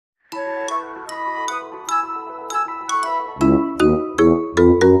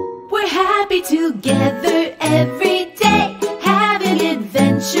we together every day, having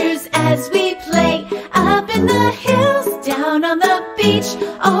adventures as we play. Up in the hills, down on the beach,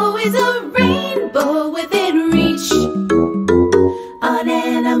 always a rainbow within reach. On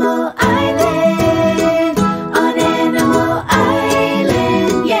Animal Island, on Animal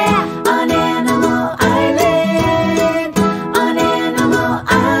Island, yeah. On Animal Island, on Animal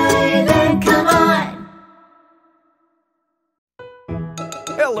Island, come on.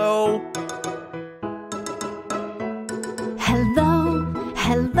 Hello. Hello,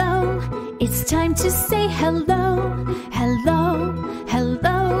 hello, it's time to say hello. Hello,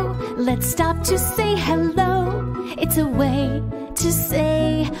 hello, let's stop to say hello. It's a way to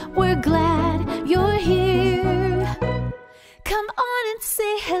say we're glad you're here. Come on and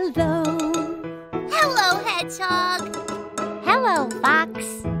say hello. Hello, Hedgehog. Hello, Fox.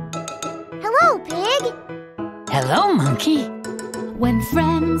 Hello, Pig. Hello, Monkey. When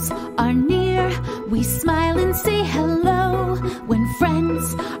friends are near, we smile and say hello. When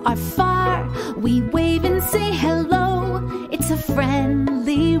friends are far, we wave and say hello. It's a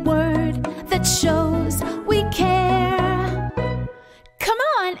friendly word that shows we care. Come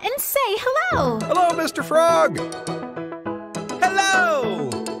on and say hello. Hello, Mr. Frog. Hello.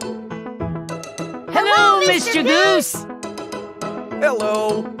 Hello, Mr. Goose.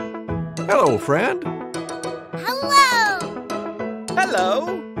 Hello. Hello, friend. Hello. Hello.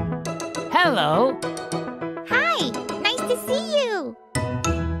 Hello. Hi, nice to see you.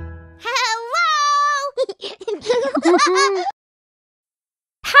 Hello.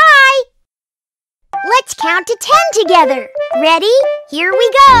 Hi. Let's count to 10 together. Ready? Here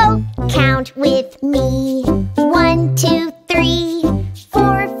we go. Count with me. 1, 2, 3,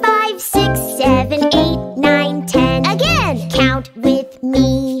 4, 5, 6, 7, 8, 9, 10. Again. Count with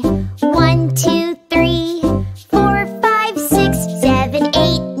me. 1, 2, 3, 4, 5, 6, 7,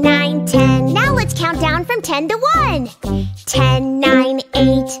 8, 9, 10. Now let's count down from 10 to 1. 10, 9,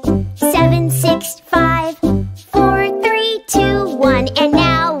 8, 7, 6, 5, 4, 3, 2, 1. And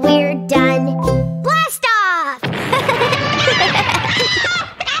now we're done. Blast off!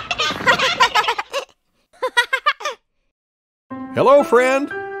 Hello,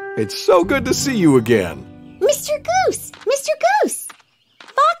 friend. It's so good to see you again. Mr. Goose! Mr. Goose!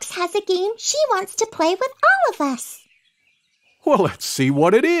 Fox has a game she wants to play with all of us. Well, let's see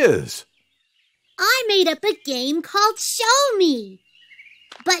what it is. I made up a game called Show Me.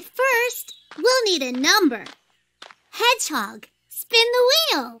 But first, we'll need a number. Hedgehog, spin the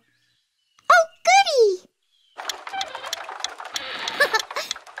wheel. Oh, goody!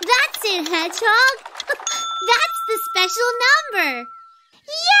 That's it, Hedgehog. That's the special number.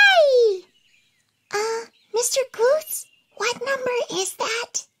 Yay! Mr. Goose, what number is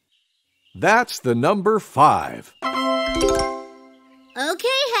that? That's the number 5.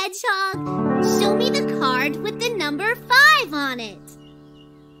 Okay, Hedgehog. Show me the card with the number 5 on it.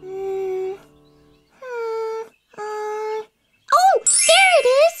 Oh, there it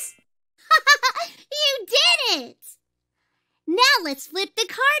is! You did it! Now let's flip the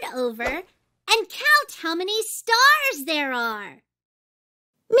card over and count how many stars there are.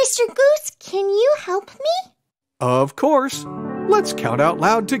 Mr. Goose, can you help me? Of course. Let's count out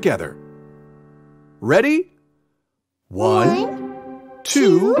loud together. Ready? 1,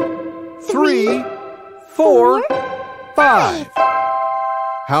 2, 3, 4, 5.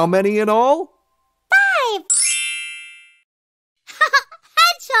 How many in all? 5.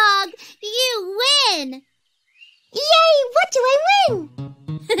 Hedgehog, you win! Yay! What do I win?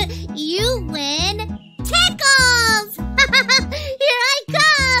 You win tickles! Here I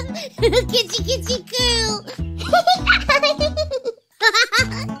come! Kitschy, kitschy, coo!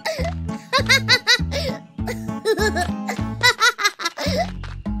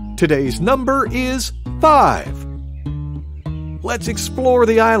 Today's number is 5. Let's explore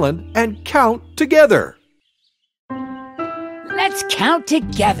the island and count together. Let's count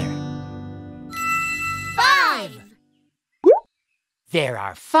together. 5. There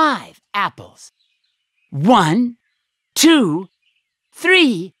are 5 apples. 1, 2,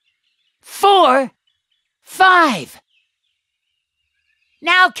 3, 4, 5.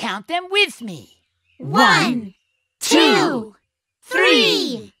 Now count them with me. 1, 2,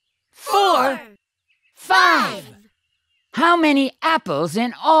 3, 4, 5. How many apples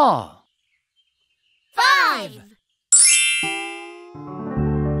in all? 5.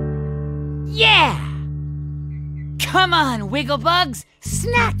 Yeah! Come on, Wigglebugs,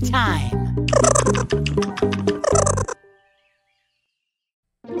 snack time!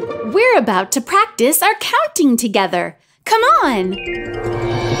 We're about to practice our counting together. Come on!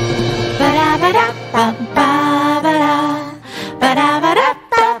 Ba-da-ba-da-ba-ba-ba-da.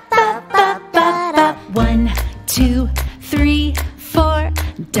 Ba-da-ba-da-ba-ba-ba-ba.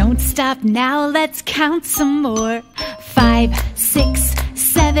 let's count some more. 5, 6,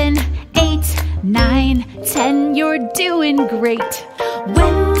 7, 8, 9, 10. You're doing great.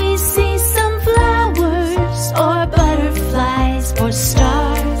 When we see some flowers or butterflies or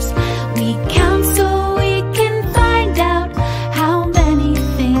stars, we count so we can find out how many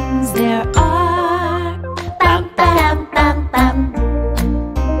things there are. Bum, ba-dum, bum, bum.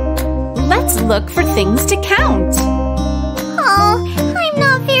 Let's look for things to count. Oh, I'm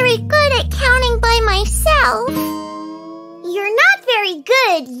not very good at counting by myself. You're not very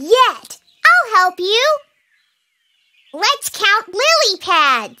good yet. I'll help you. Let's count lily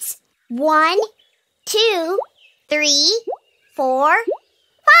pads. 1, 2, 3, 4,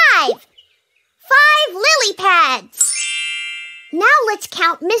 5. 5 lily pads. Now let's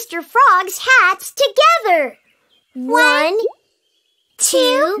count Mr. Frog's hats together. 1,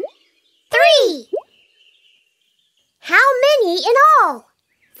 2, 3. How many in all?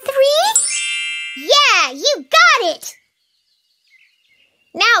 3? Yeah, you got it!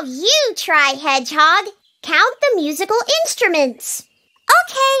 Now you try, Hedgehog. Count the musical instruments.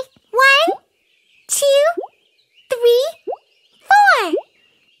 Okay, 1, 2, 3, 4.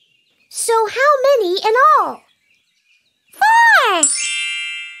 So how many in all? 4.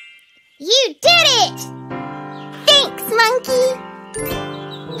 You did it! Thanks, Monkey.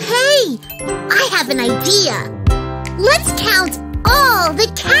 Hey, I have an idea. Let's count all the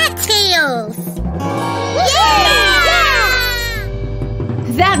cattails. Yeah!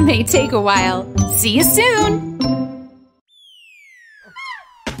 That may take a while. See you soon.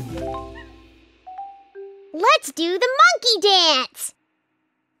 Let's do the monkey dance.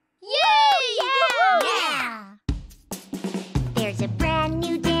 Yay! Yeah! There's a brand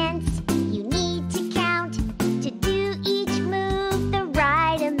new dance you need to count. To do each move the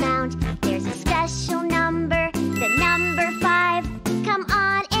right amount. There's a special number, the number 5. Come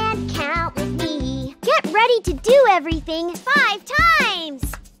on and count with me. Get ready to do everything 5 times.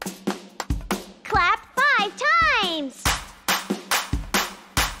 Clap 5 times.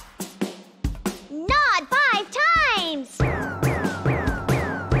 Nod 5 times.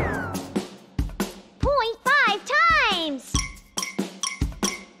 Point 5 times.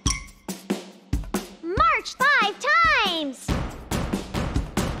 March 5 times.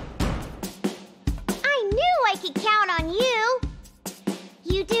 I knew I could count on you.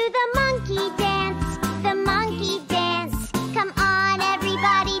 You do the monkey dance, the monkey dance. Come on,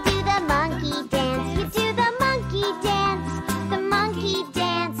 everybody, do the monkey dance. You do the monkey dance, the monkey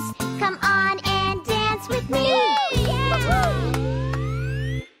dance. Come on and dance with me.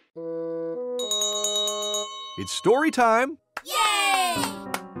 It's story time. Yay!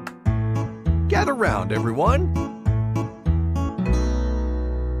 Gather round, everyone.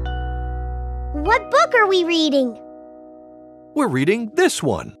 What book are we reading? We're reading this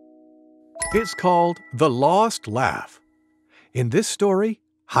one. It's called The Lost Laugh. In this story,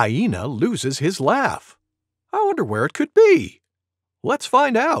 Hyena loses his laugh. I wonder where it could be. Let's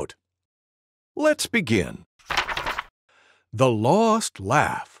find out. Let's begin. The Lost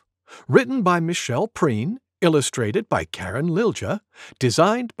Laugh, written by Michelle Preen, illustrated by Karen Lilja,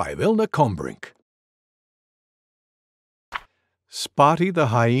 designed by Vilna Kombrink. Spotty the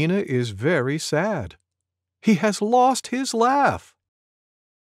hyena is very sad. He has lost his laugh.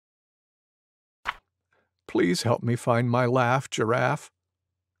 Please help me find my laugh, Giraffe.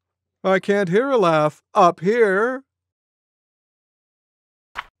 I can't hear a laugh up here.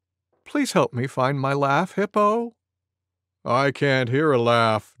 Please help me find my laugh, Hippo. I can't hear a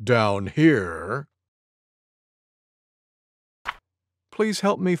laugh down here. Please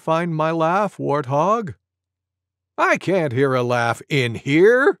help me find my laugh, Warthog. I can't hear a laugh in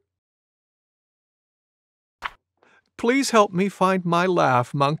here. Please help me find my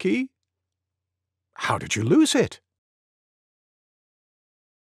laugh, Monkey. How did you lose it?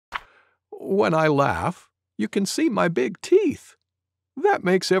 When I laugh, you can see my big teeth. That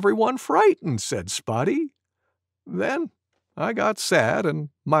makes everyone frightened, said Spotty. Then I got sad and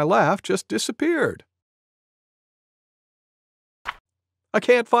my laugh just disappeared. I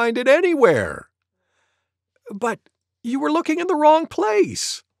can't find it anywhere. But you were looking in the wrong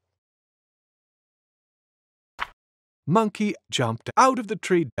place. Monkey jumped out of the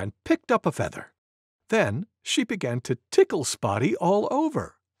tree and picked up a feather. Then she began to tickle Spotty all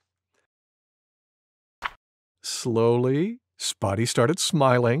over. Slowly, Spotty started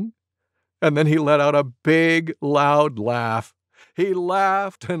smiling, and then he let out a big, loud laugh. He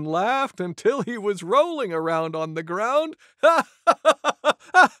laughed and laughed until he was rolling around on the ground.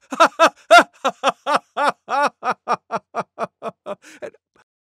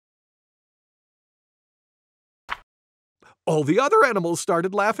 All the other animals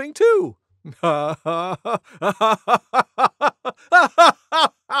started laughing too.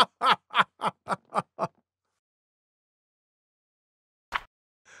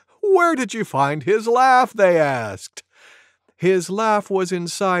 Where did you find his laugh? They asked. His laugh was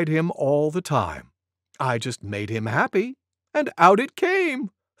inside him all the time. I just made him happy, and out it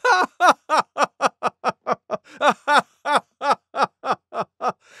came.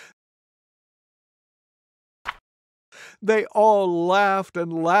 They all laughed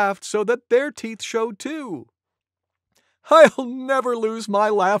and laughed so that their teeth showed too. "I'll never lose my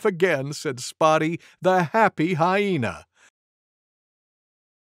laugh again," said Spotty, the happy hyena.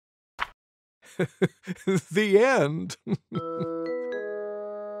 The end.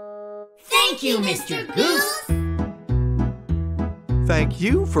 Thank you, Mr. Goose. Thank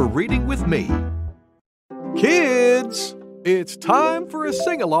you for reading with me. Kids, it's time for a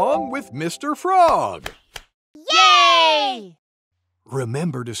sing-along with Mr. Frog. Yay!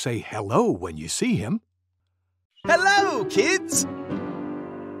 Remember to say hello when you see him. Hello, kids!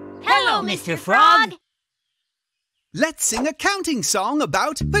 Hello, Mr. Frog. Let's sing a counting song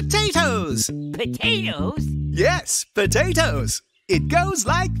about potatoes. Potatoes? Yes, potatoes. It goes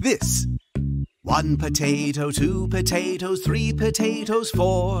like this. 1 potato, 2 potatoes, 3 potatoes,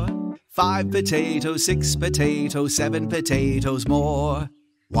 4. 5 potatoes, 6 potatoes, 7 potatoes more.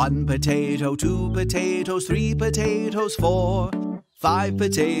 1 potato, 2 potatoes, 3 potatoes, 4. 5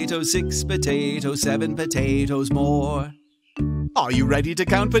 potatoes, 6 potatoes, 7 potatoes more. Are you ready to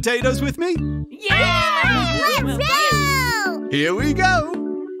count potatoes with me? Yeah! Let's go! Here we go.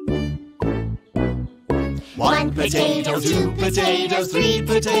 1 potato, 2 potatoes, 3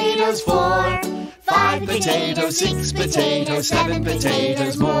 potatoes, 4. 5 potatoes, 6 potatoes, 7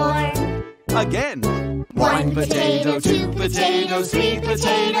 potatoes more. Again. 1 potato, 2 potatoes, 3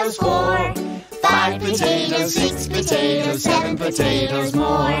 potatoes, 4. 5 potatoes, 6 potatoes, 7 potatoes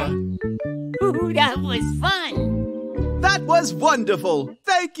more. Ooh, that was fun. That was wonderful.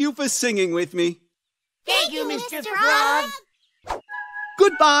 Thank you for singing with me. Thank you, Mr. Frog!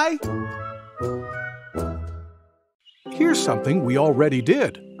 Goodbye. Here's something we already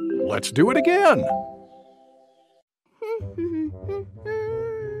did. Let's do it again.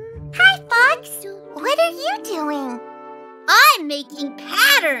 Hi, Fox! What are you doing? I'm making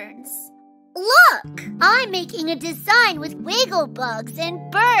patterns. Look! I'm making a design with wiggle bugs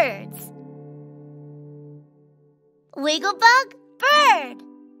and birds. Wiggle bug, bird.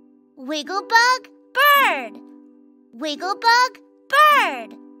 Wiggle bug, bird. Wiggle bug,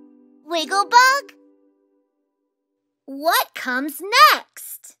 bird. Wiggle bug. What comes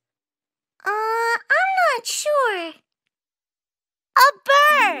next? I'm not sure. A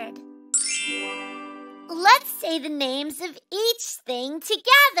bird. Let's say the names of each thing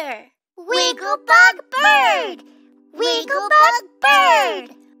together. Wiggle bug bird. Wiggle bug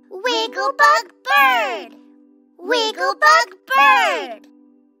bird. Wiggle bug bird. Wiggle bug bird.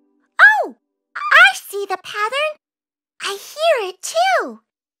 Oh, I see the pattern. I hear it too.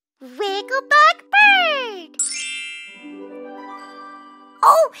 Wiggle bug bird.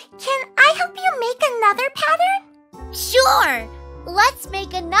 Oh, can I help you make another pattern? Sure. Let's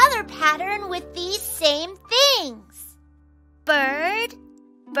make another pattern with these same things. Bird,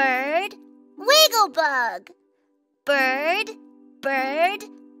 bird, wiggle bug. Bird, bird,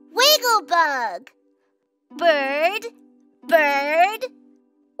 wiggle bug. Bird, bird.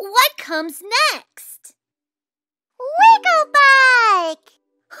 What comes next? Wiggle bug!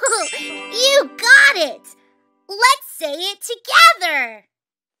 You got it! Let's say it together.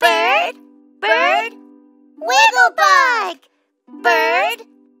 Bird, bird, wiggle bug. Bird,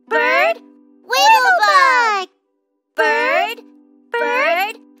 bird, wiggle bug. Bird,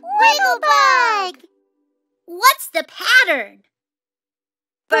 bird, wiggle bug. What's the pattern?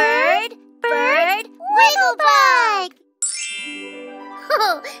 Bird, bird, wiggle bug.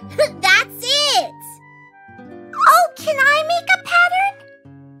 Oh, that's it. Oh, can I make a pattern?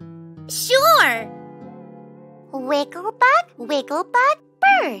 Sure. Wiggle bug, bird. Wiggle bug,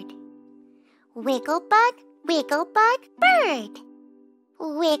 bird. Wiggle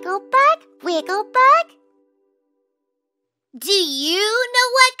bug. Do you know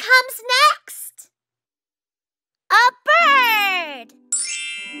what comes next? A bird.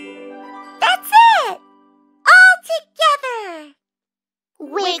 That's it. All together.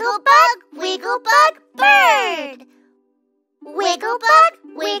 Wiggle bug, bird. Wiggle bug, bird. Wiggle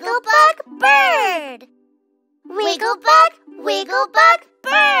bug,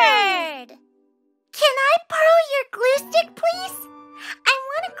 bird. Can I borrow your glue stick, please? I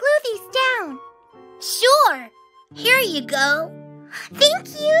want to glue these down. Sure. Here you go.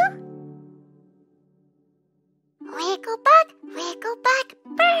 Thank you. Wiggle bug,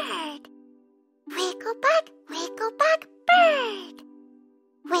 bird. wiggle-bug, bird.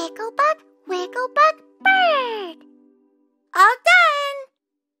 Wiggle-bug, wiggle-bug, bird. All done.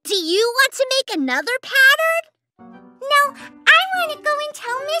 Do you want to make another pattern? No, I want to go and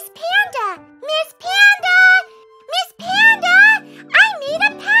tell Miss Panda. Miss Panda! Miss Panda! I made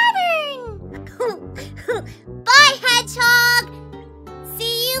a pattern! Bye, Hedgehog!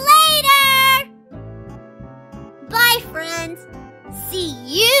 See you later! Bye, friends! See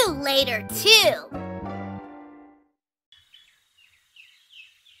you later, too!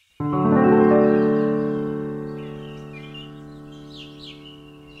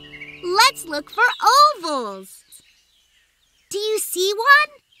 Let's look for ovals. Do you see one?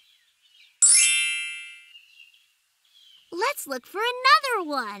 Let's look for another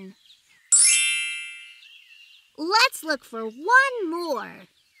one. Let's look for one more.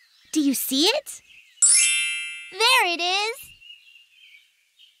 Do you see it? There it is.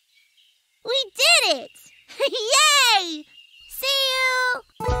 We did it! Yay! See you!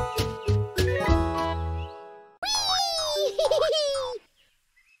 Whee!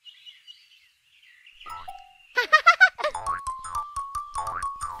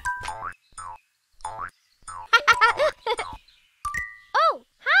 Oh,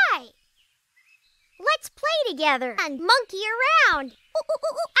 hi! Let's play together and monkey around.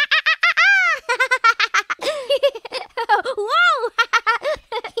 Whoa!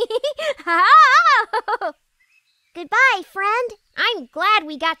 Goodbye, friend. I'm glad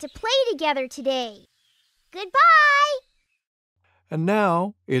we got to play together today. Goodbye! And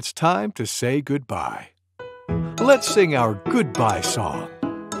now it's time to say goodbye. Let's sing our goodbye song.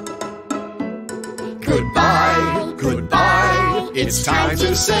 Goodbye, goodbye, it's time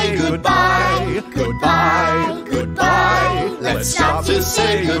to say goodbye. Goodbye, goodbye, let's stop to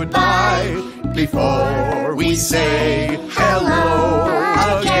say goodbye before we say hello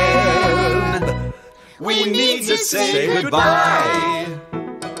again. We need to say goodbye.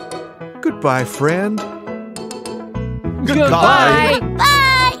 Goodbye, friend. Goodbye.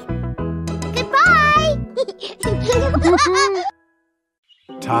 Bye! Goodbye!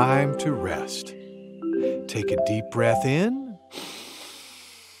 Time to rest. Take a deep breath in.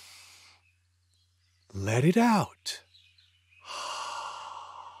 Let it out.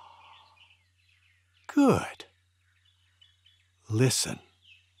 Good. Listen.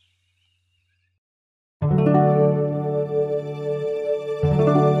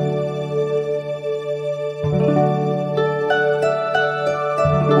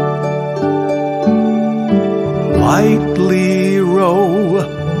 Lightly row,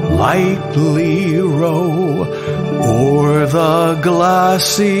 o'er the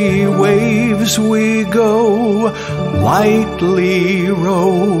glassy waves we go. Lightly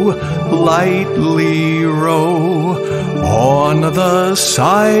row, on the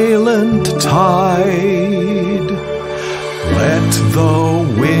silent tide. Let the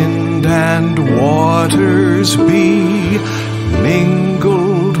wind and waters be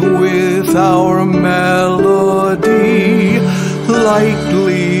mingled with our melody.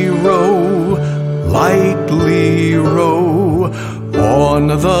 Lightly row, on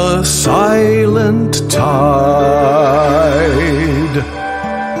the silent tide.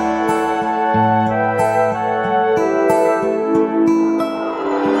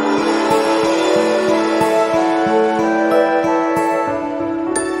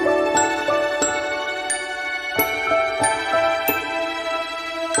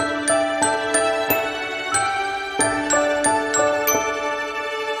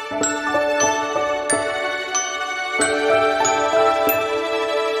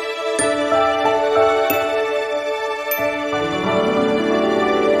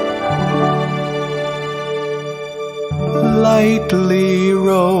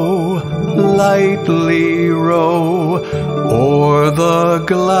 Lightly row, o'er the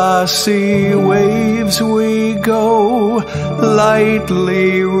glassy waves we go.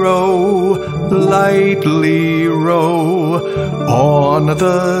 Lightly row, on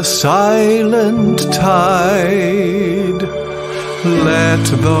the silent tide. Let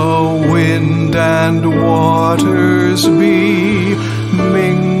the wind and waters be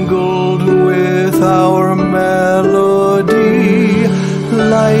mingled with our melody.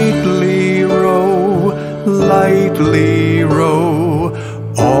 Lightly row,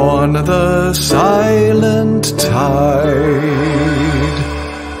 on the silent tide.